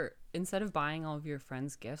if instead of buying all of your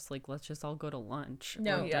friends gifts, like let's just all go to lunch or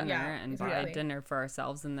dinner and buy dinner for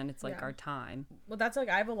ourselves, and then it's like our time. Well, that's like,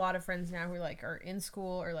 I have a lot of friends now who like are in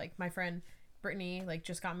school, or like my friend Brittany like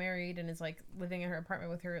just got married and is like living in her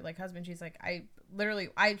apartment with her like husband. She's like, I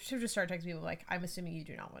should just start texting people like, I'm assuming you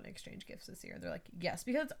do not want to exchange gifts this year. They're like, yes,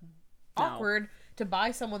 because awkward to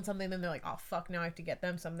buy someone something, then they're like, oh fuck, now I have to get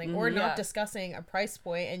them something, or not discussing a price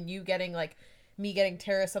point and you getting like me getting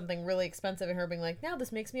Tara something really expensive and her being like, now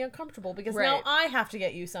this makes me uncomfortable because now I have to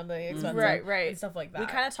get you something expensive, right, and stuff like that. We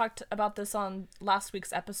kind of talked about this on last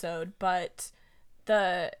week's episode, but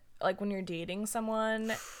like when you're dating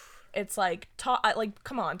someone, it's like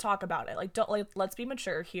come on, talk about it. Like, don't, like, let's be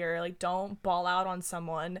mature here. Like, don't ball out on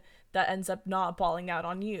someone that ends up not balling out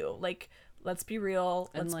on you. Like, let's be real.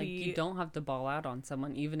 And you don't have to ball out on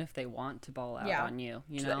someone even if they want to ball out on you,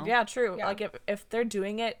 you know? Yeah, true. Yeah. Like if they're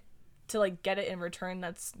doing it to like get it in return,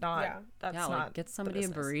 that's not not like, get somebody a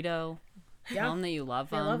burrito. Tell them that you love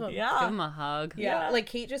them. Give them a hug. Like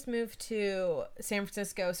Kate just moved to San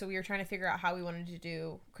Francisco, so we were trying to figure out how we wanted to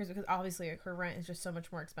do Christmas, because obviously like, her rent is just so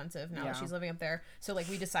much more expensive now that she's living up there. So like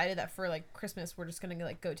we decided that for like Christmas we're just gonna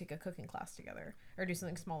like go take a cooking class together or do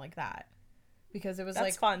something small like that, because it was that's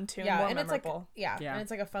like fun too. Yeah, and memorable. It's like and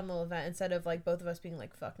it's like a fun little event instead of like both of us being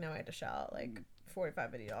like, fuck, now I had to shell out like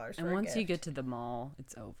 $45-$50 and once you get to the mall,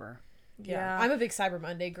 it's over. I'm a big Cyber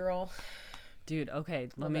Monday girl. Dude, okay,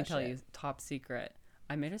 let me tell you, top secret.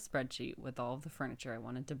 I made a spreadsheet with all of the furniture I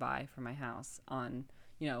wanted to buy for my house on,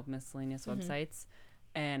 miscellaneous websites.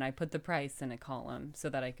 And I put the price in a column so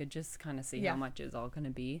that I could just kind of see how much it's all going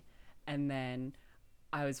to be. And then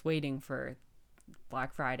I was waiting for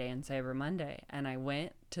Black Friday and Cyber Monday. And I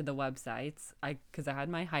went to the websites because I had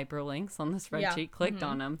my hyperlinks on the spreadsheet, clicked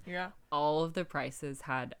on them. Yeah. All of the prices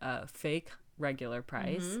had a fake regular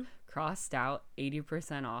price. Crossed out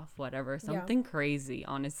 80% off, whatever, something crazy.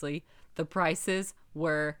 Honestly, the prices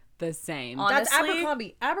were the same. Honestly, that's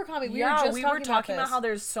Abercrombie. We were talking about how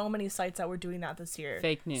there's so many sites that were doing that this year.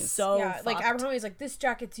 Fake news. So like Abercrombie's like, this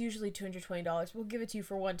jacket's usually $220. We'll give it to you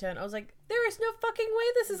for $110. I was like, there is no fucking way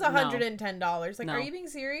this is $110. Like, are you being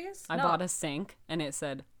serious? I bought a sink and it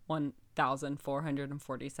said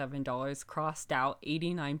 $1,447. Crossed out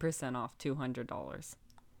 89% off $200.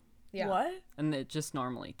 Yeah. What? And it's just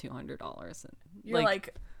normally $200. You're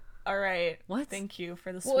like, all right. What? Thank you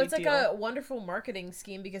for the sweet it's like a wonderful marketing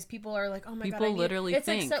scheme because people are like, oh my god, people literally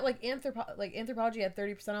think. It's like Anthropologie had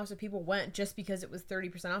 30% off, so people went just because it was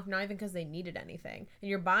 30% off, not even because they needed anything. And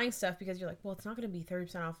you're buying stuff because you're like, well, it's not going to be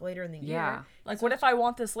 30% off later in the year. Like, so what if I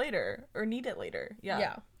want this later or need it later?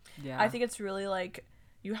 Yeah. I think it's really like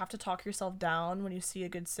you have to talk yourself down when you see a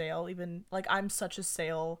good sale. Even like I'm such a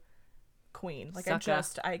sale queen. Like sucker.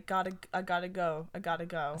 I gotta go.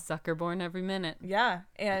 A sucker born every minute. Yeah,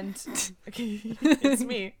 and it's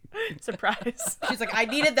me. Surprise. She's like, I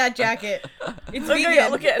needed that jacket. It's vegan. Yeah,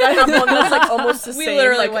 look at. I have one that's like almost the same. We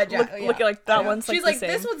literally like, look at like that one's like. She's like,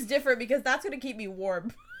 this one's different because that's gonna keep me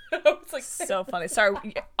warm. It's like so funny.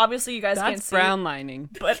 Sorry, obviously you guys can't see. That's brown lining.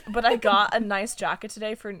 But I got a nice jacket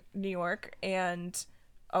today for New York, and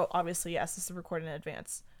obviously yes, this is recorded in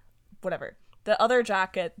advance. Whatever. The other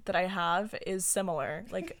jacket that I have is similar,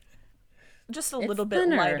 like just a little bit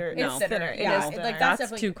lighter. It's thinner. Yeah, it is like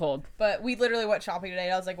that's too cold. But we literally went shopping today,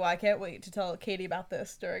 and I was like, well, I can't wait to tell Katie about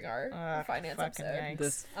this during our finance episode. Yikes.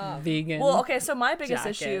 This vegan. Well, okay, so my biggest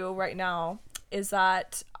issue right now is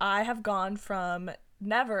that I have gone from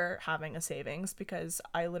never having a savings because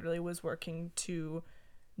I literally was working to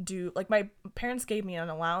do, like, my parents gave me an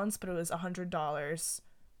allowance, but it was $100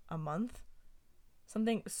 a month.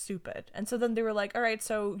 Something stupid. And so then they were like, all right,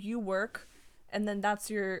 so you work and then that's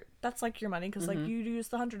like your money because like you use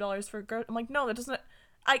the $100 for I'm like, no, that doesn't.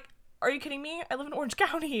 Are you kidding me? I live in Orange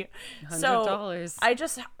County. $100. So I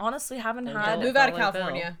just honestly haven't had move out of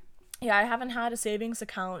California. Yeah, I haven't had a savings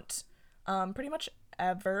account pretty much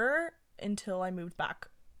ever until I moved back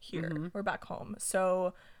here or back home.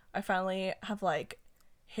 So I finally have like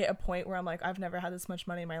hit a point where I'm like, I've never had this much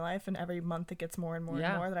money in my life, and every month it gets more and more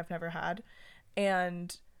and more that I've never had.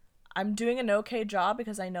 And I'm doing an okay job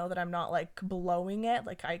because I know that I'm not like blowing it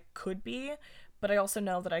like I could be, but I also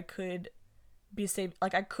know that I could be saved,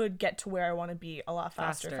 like I could get to where I want to be a lot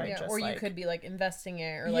faster. If I just, or you like, could be like investing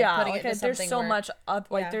it or like putting it into something. There's so much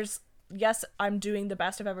there's I'm doing the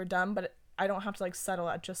best I've ever done, but I don't have to like settle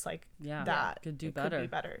at just like that. Could do it better. Could be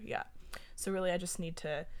better. Yeah. So really I just need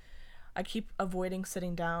to. I keep avoiding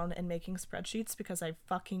sitting down and making spreadsheets because I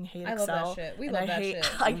fucking hate Excel. I love that shit. We love that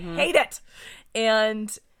shit. I hate it.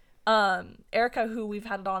 And Erica, who we've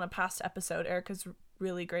had on a past episode, Erica's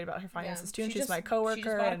really great about her finances too, and she's my coworker. She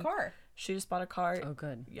just bought a car. She just bought a car. Oh,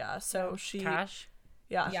 good. Yeah. So she cash.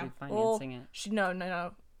 Yeah. She's financing it.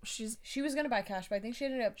 No. She was gonna buy cash, but I think she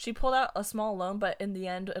ended up. She pulled out a small loan, but in the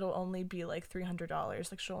end, it'll only be like $300.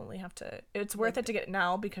 Like she'll only have to. It's worth it to get it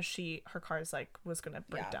now because her car's like was gonna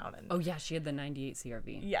break down. And she had the '98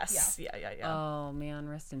 CRV. Yes. Yeah. Oh man,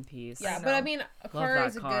 rest in peace. Yeah, but I mean, a car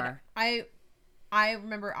is a good. I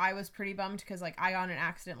remember I was pretty bummed because, like, I got in an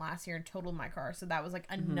accident last year and totaled my car. So that was, like,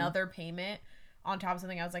 another payment on top of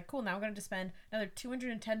something. I was like, cool, now I'm going to spend another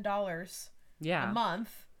 $210 a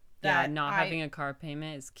month. Not having a car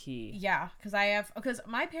payment is key. Yeah, because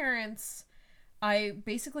my parents, I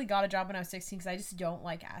basically got a job when I was 16 because I just don't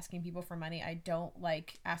like asking people for money. I don't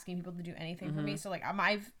like asking people to do anything for me. So, like,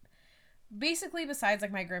 I've basically, besides,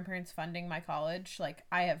 like, my grandparents funding my college, like,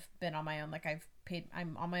 I have been on my own. Like,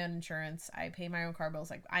 I'm on my own insurance. I pay my own car bills.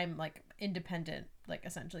 Like, I'm, like, independent, like,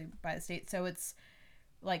 essentially by the state. So it's,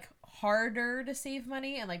 like, harder to save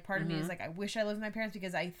money. And, like, part of me is, like, I wish I lived with my parents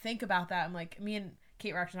because I think about that. I'm, like, me and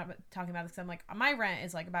Kate were actually talking about this. I'm, like, my rent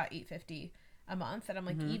is, like, about $850 a month. And I'm,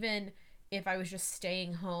 like, even if I was just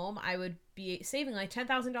staying home, I would be saving, like,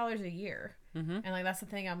 $10,000 a year. And, like, that's the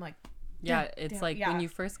thing. I'm, like... Yeah, it's like when you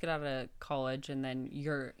first get out of college and then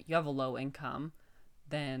you have a low income,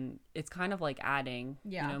 then it's kind of like adding,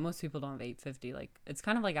 you know, most people don't have $850. Like, it's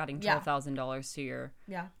kind of like adding $12,000 to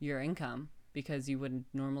your income because you wouldn't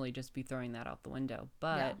normally just be throwing that out the window.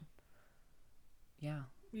 But yeah,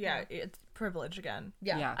 it's privilege again.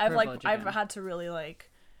 Yeah, I've had to really,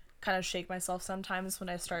 like, kind of shake myself sometimes when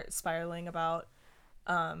I start spiraling about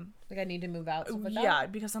like, I need to move out. Stuff like that. Yeah,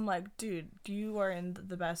 because I'm like, dude, you are in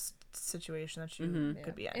the best situation that you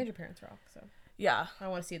could be in. And your parents rock, so yeah, I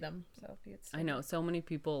want to see them. So I know so many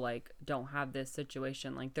people, like, don't have this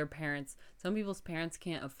situation. Like, their parents, some people's parents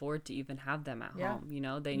can't afford to even have them at home. You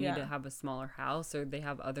know, they need to have a smaller house, or they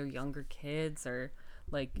have other younger kids, or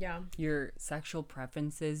like your sexual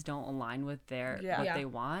preferences don't align with what they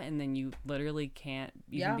want, and then you literally can't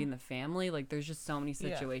even be in the family. Like, there's just so many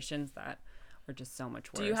situations that are just so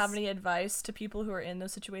much worse. Do you have any advice to people who are in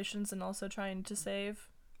those situations and also trying to save?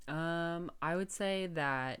 I would say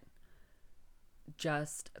that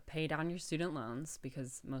just pay down your student loans,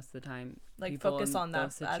 because most of the time, like, people focus on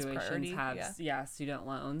those that as situations priority. have student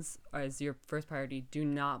loans as your first priority. Do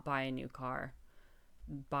not buy a new car.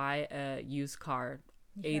 Buy a used car,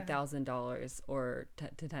 $8,000 or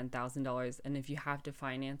to $10,000, and if you have to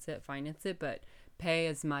finance it, but pay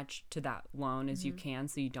as much to that loan as you can,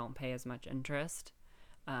 so you don't pay as much interest.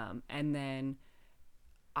 And then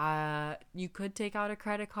you could take out a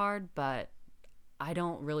credit card, but I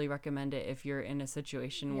don't really recommend it if you're in a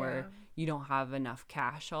situation where you don't have enough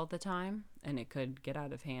cash all the time and it could get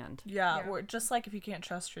out of hand. Or just, like, if you can't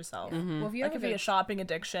trust yourself. Well, if you like, if you have a shopping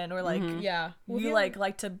addiction, or, like, you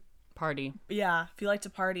like to party. Yeah, if you like to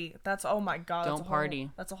party, that's, oh my god, don't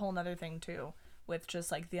party. That's a whole nother thing too, with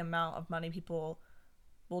just, like, the amount of money people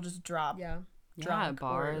will just drop.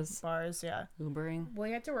 Bars, Ubering. Well,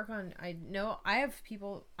 you have to work on. I know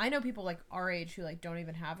people like our age who, like, don't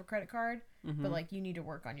even have a credit card, but, like, you need to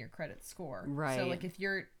work on your credit score. Right. So, like, if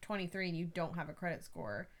you're 23 and you don't have a credit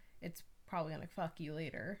score, it's probably gonna fuck you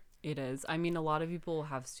later. It is. I mean, a lot of people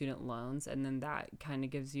have student loans, and then that kind of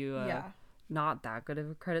gives you not that good of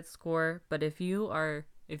a credit score. But if you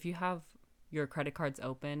have your credit cards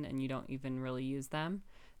open and you don't even really use them,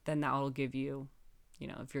 then that will give you, you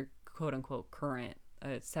know, if you're quote unquote current,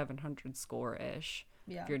 a 700 score ish.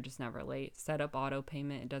 If you're just never late, set up auto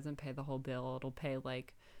payment. It doesn't pay the whole bill. It'll pay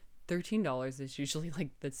like $13 is usually, like,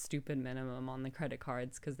 the stupid minimum on the credit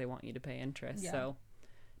cards because they want you to pay interest. So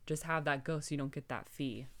just have that go so you don't get that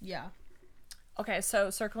fee. Okay, so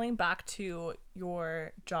circling back to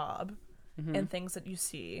your job and things that you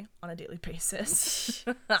see on a daily basis.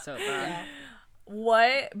 So bad.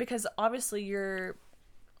 What, because obviously you're,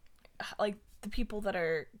 like, the people that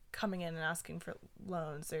are coming in and asking for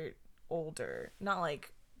loans, they're older,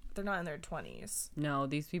 they're not in their 20s. No,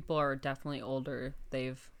 these people are definitely older.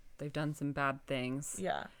 They've done some bad things.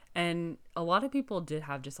 And a lot of people did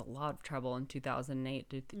have just a lot of trouble in 2008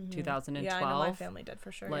 to 2012. Yeah, I know my family did,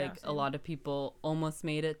 for sure. Like, a lot of people almost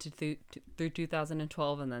made it through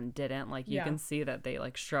 2012 and then didn't. Like, you can see that they,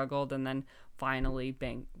 like, struggled and then finally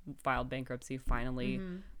filed bankruptcy,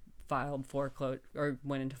 filed foreclosure, or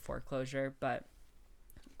went into foreclosure. But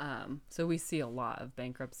so we see a lot of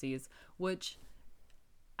bankruptcies, which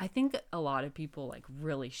I think a lot of people, like,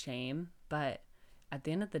 really shame. But at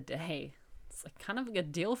the end of the day, it's, like, kind of a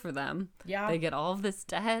good deal for them. They get all of this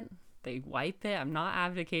debt, they wipe it. I'm not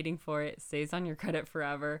advocating for it. It stays on your credit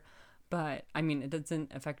forever. But I mean, it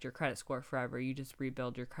doesn't affect your credit score forever. You just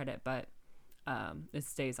rebuild your credit, but it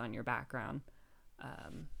stays on your background.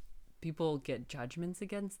 People get judgments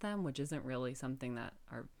against them, which isn't really something that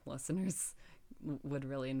our listeners would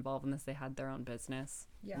really involve unless they had their own business.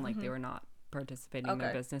 And, like, they were not participating in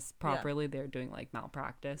their business properly. They're doing, like,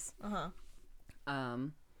 malpractice.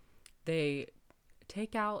 They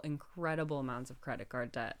take out incredible amounts of credit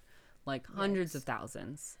card debt, like hundreds of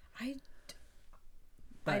thousands.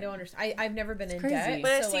 I don't understand. I've never been in crazy. debt.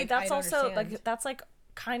 But so, see, like, that's I don't also understand. like that's like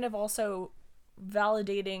kind of also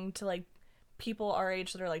validating to like people our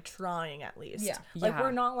age that are like trying at least. Yeah. Like Yeah.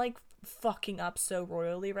 we're not like fucking up so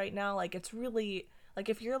royally right now. Like it's really like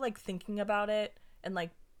if you're like thinking about it and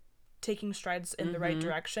like taking strides in the right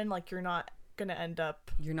direction, like you're not gonna end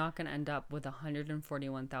up with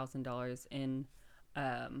 $141,000 in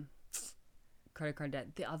credit card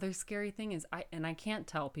debt. The other scary thing is I can't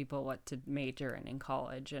tell people what to major in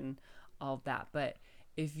college and all of that, but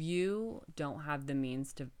if you don't have the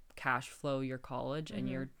means to cash flow your college and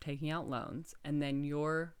you're taking out loans, and then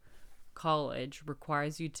your college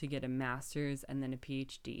requires you to get a master's and then a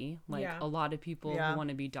PhD, like Yeah. a lot of people Yeah. who want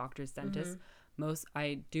to be doctors, dentists,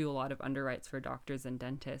 I do a lot of underwrites for doctors and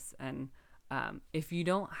dentists, and if you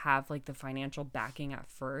don't have like the financial backing at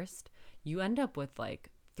first, you end up with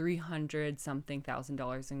like 300 something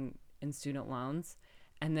 $1,000 in student loans,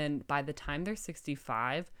 and then by the time they're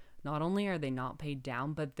 65, not only are they not paid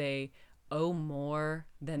down, but they owe more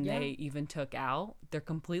than they even took out. They're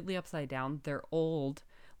completely upside down. They're old.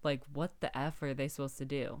 Like, what the F are they supposed to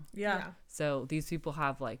do? yeah. So these people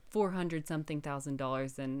have like 400 something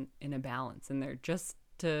 $1,000 in a balance, and they're just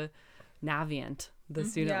to navigate the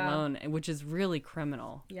student Yeah. loan, which is really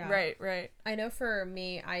criminal. Yeah. Right. I know for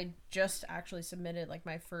me, I just actually submitted like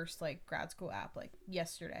my first like grad school app like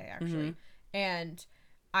yesterday actually. And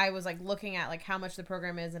I was like looking at like how much the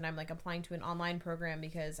program is, and I'm like applying to an online program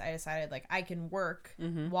because I decided like I can work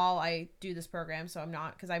while I do this program. So I'm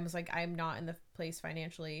not, because I was like, I'm not in the place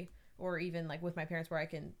financially or even like with my parents where I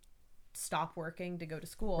can stop working to go to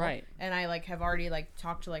school. Right. And I like have already like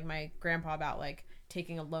talked to like my grandpa about like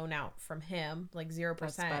taking a loan out from him, like 0%,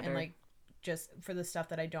 better. and like just for the stuff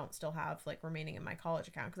that I don't still have like remaining in my college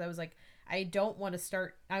account, because I was like, I don't want to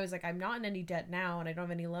start. I was like, I'm not in any debt now and I don't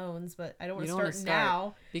have any loans, but I don't want You to don't wanna start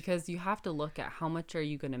now. because you have to look at how much are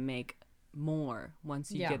you going to make more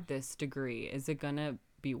once you get this degree. Is it going to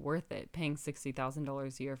be worth it? Paying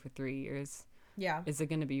 $60,000 a year for 3 years, Yeah. is it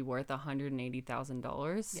going to be worth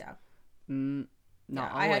 $180,000? Yeah.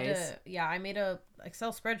 Not I always. had to, I made a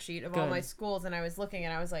Excel spreadsheet of all Good. my schools, and I was looking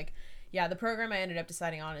and I was like, yeah, the program I ended up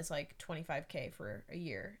deciding on is like $25,000 for a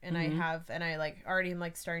year. And I like already am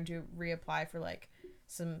like starting to reapply for like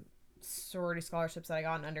some sorority scholarships that I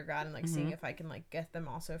got in undergrad, and like seeing if I can like get them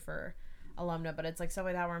also for alumna. But it's like stuff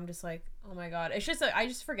like that where I'm just like, oh my God, it's just like, I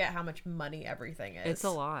just forget how much money everything is. It's a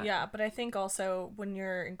lot. Yeah, but I think also when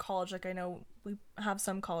you're in college, like I know we have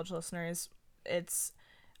some college listeners, it's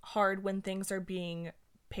hard when things are being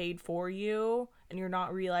paid for you and you're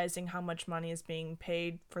not realizing how much money is being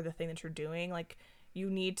paid for the thing that you're doing. Like you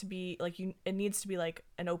need to be like it needs to be like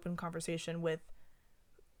an open conversation with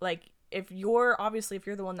like if you're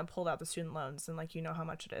the one that pulled out the student loans and like you know how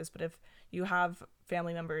much it is, but if you have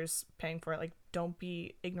family members paying for it, like don't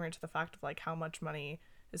be ignorant to the fact of like how much money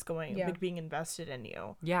is being invested in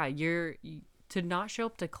you. Yeah, to not show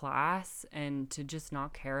up to class and to just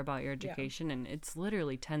not care about your education, and it's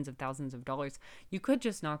literally tens of thousands of dollars. You could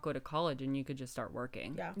just not go to college and you could just start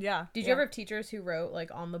working. Yeah. Did you ever have teachers who wrote like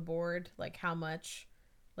on the board like how much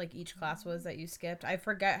like each class was that you skipped? I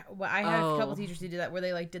forget what I had a couple teachers who did that where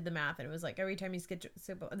they like did the math, and it was like every time you skip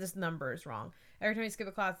this number is wrong. Every time you skip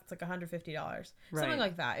a class, it's like $150. Something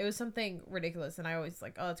like that. It was something ridiculous, and I always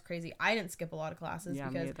like, oh, that's crazy. I didn't skip a lot of classes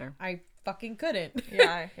because I fucking couldn't.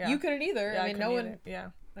 Yeah. You couldn't either. Yeah, I mean, no one. either. Yeah.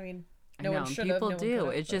 I mean, I no know, one should people have. do.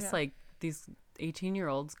 It's just like these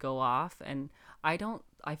 18-year-olds go off, and I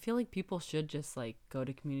feel like people should just like go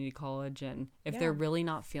to community college, and if they're really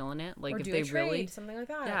not feeling it, like or if do they a trade, really something like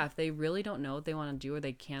that. if they really don't know what they want to do or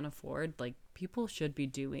they can't afford, like people should be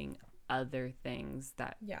doing other things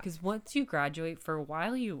that because once you graduate, for a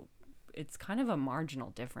while it's kind of a marginal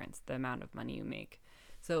difference the amount of money you make.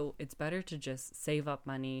 So it's better to just save up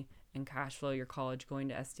money and cash flow your college, going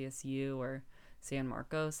to SDSU or San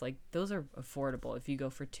Marcos. Like those are affordable if you go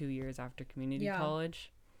for 2 years after community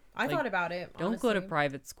college. I thought about it. Don't go to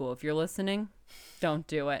private school. If you're listening, don't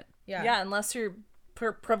do it. Yeah, unless you're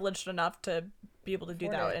privileged enough to be able to do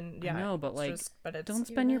that. And I know, but like, it's don't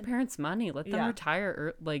spend your parents' money. Let them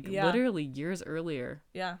retire literally years earlier.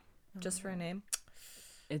 Yeah, just for a name.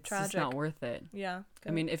 It's tragic. just not worth it. Yeah.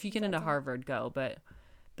 I mean, if you get into Harvard, go. But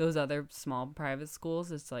those other small private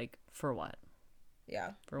schools, it's like, for what?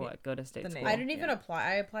 Yeah. For what? Go to state school. I didn't even apply.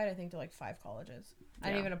 I applied, I think, to like 5 colleges. I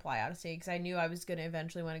didn't even apply out of state because I knew I was going to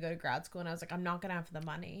eventually want to go to grad school, and I was like, I'm not going to have the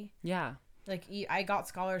money. Yeah. Like, I got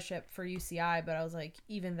scholarship for UCI, but I was like,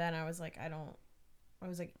 even then, I was like, I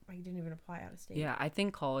didn't even apply out of state. Yeah, I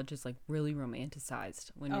think college is like really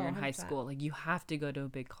romanticized when you're in high 100%. school. Like, you have to go to a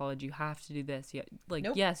big college. You have to do this. Yeah, like,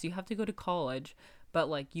 Nope. yes, you have to go to college, But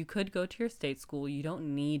like you could go to your state school. You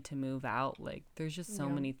don't need to move out. Like there's just so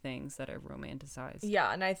many things that are romanticized.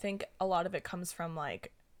 Yeah, and I think a lot of it comes from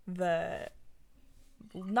like the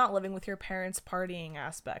not living with your parents, partying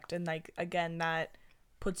aspect, and like again that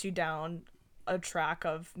puts you down a track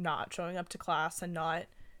of not showing up to class and not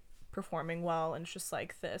performing well, and it's just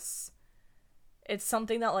like this. It's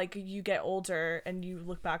something that like you get older and you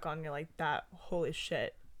look back on and you're like, that holy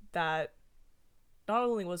shit, that not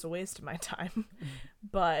only was a waste of my time,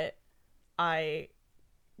 but I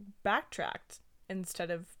backtracked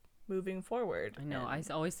instead of moving forward. I know. I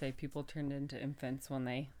always say people turned into infants when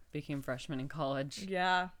they became freshmen in college.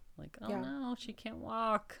 Yeah. Like, oh no, she can't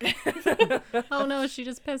walk. Oh no, she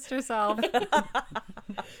just pissed herself.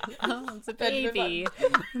 Oh, it's a baby.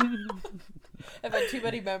 I've had too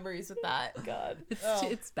many memories with that. God.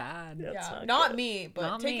 It's bad. Yeah, not me, but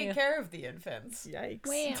Not taking me. care of the infants. Yikes.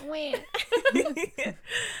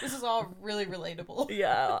 This is all really relatable.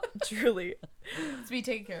 Yeah, truly. It's me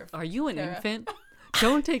taking care of. Are you an Tara. infant?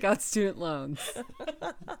 Don't take out student loans.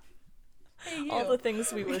 Hey, you. All the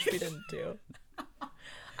things we wish we didn't do.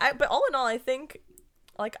 But all in all, I think,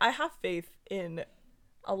 like, I have faith in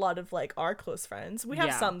a lot of, like, our close friends. We have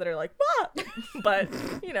Yeah. some that are like, what? But,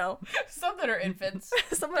 you know. Some that are infants.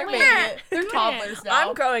 Some They're are making it. They're toddlers now.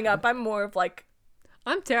 I'm growing up. I'm more of, like,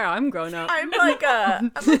 I'm Tara. I'm grown up. I'm like a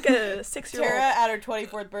 6-year-old. Tara at her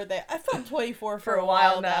 24th birthday. I felt 24 for a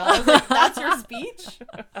while now. I was like, that's your speech?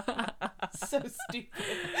 So stupid.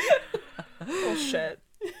 Bullshit.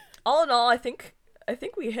 All in all, I think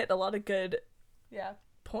we hit a lot of good Yeah.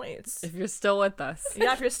 points. If you're still with us.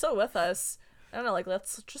 Yeah, if you're still with us, I don't know, like,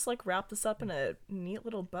 let's just, like, wrap this up in a neat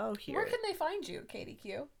little bow here. Where can they find you, Katie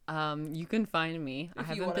Q? You can find me. I If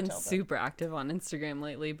you haven't wanna been tell them. super active on Instagram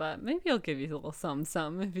lately, but maybe I'll give you a little some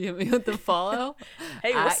if you hit me with the follow.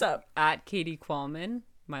 Hey, what's up? At Katie Qualman.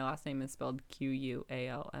 My last name is spelled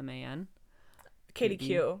Qualman. Katie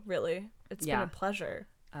Q, really. It's Yeah. been a pleasure.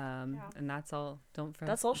 And that's all.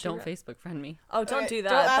 That's all she Don't wrote. Facebook friend me. Oh, don't Okay, do that.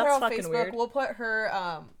 Don't add her That's on fucking Facebook. weird. We'll put her,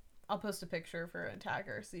 I'll post a picture of her and tag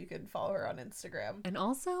her so you can follow her on Instagram. And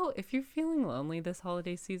also, if you're feeling lonely this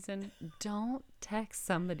holiday season, don't text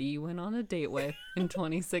somebody you went on a date with in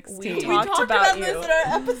 2016. We talked about you. this in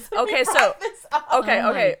our episode. Okay, We so- brought this up. Okay, Oh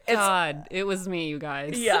okay. my It's God, it was me, you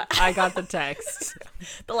guys. Yeah. I got the text.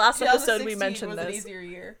 the last episode we 2016 mentioned was an this. easier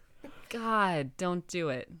year. God, don't do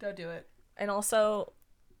it. Don't do it. And also,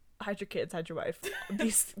 hide your kids, hide your wife.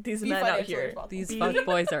 These Be men out financially here. responsible. These Be- fuck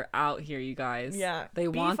boys are out here, you guys. Yeah. They Be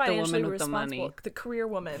want the financially woman with the money. responsible. The career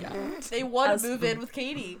woman. They want As- to move in with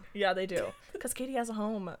Katie. Yeah, they do. Because Katie has a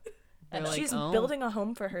home. And They're like, she's "Oh." building a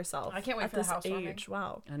home for herself. I can't wait at for the this housewarming. age.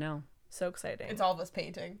 Wow. I know. So exciting. It's all of us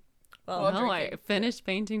painting. well, well, No, I drinking. finished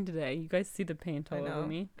painting today. You guys see the paint I all know. over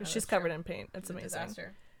me. Oh, She's that's covered true. in paint. It's a amazing.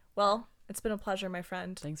 disaster. Well, it's been a pleasure, my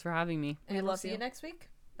friend. Thanks for having me. And We we'll love see you. you next week.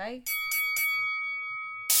 Bye.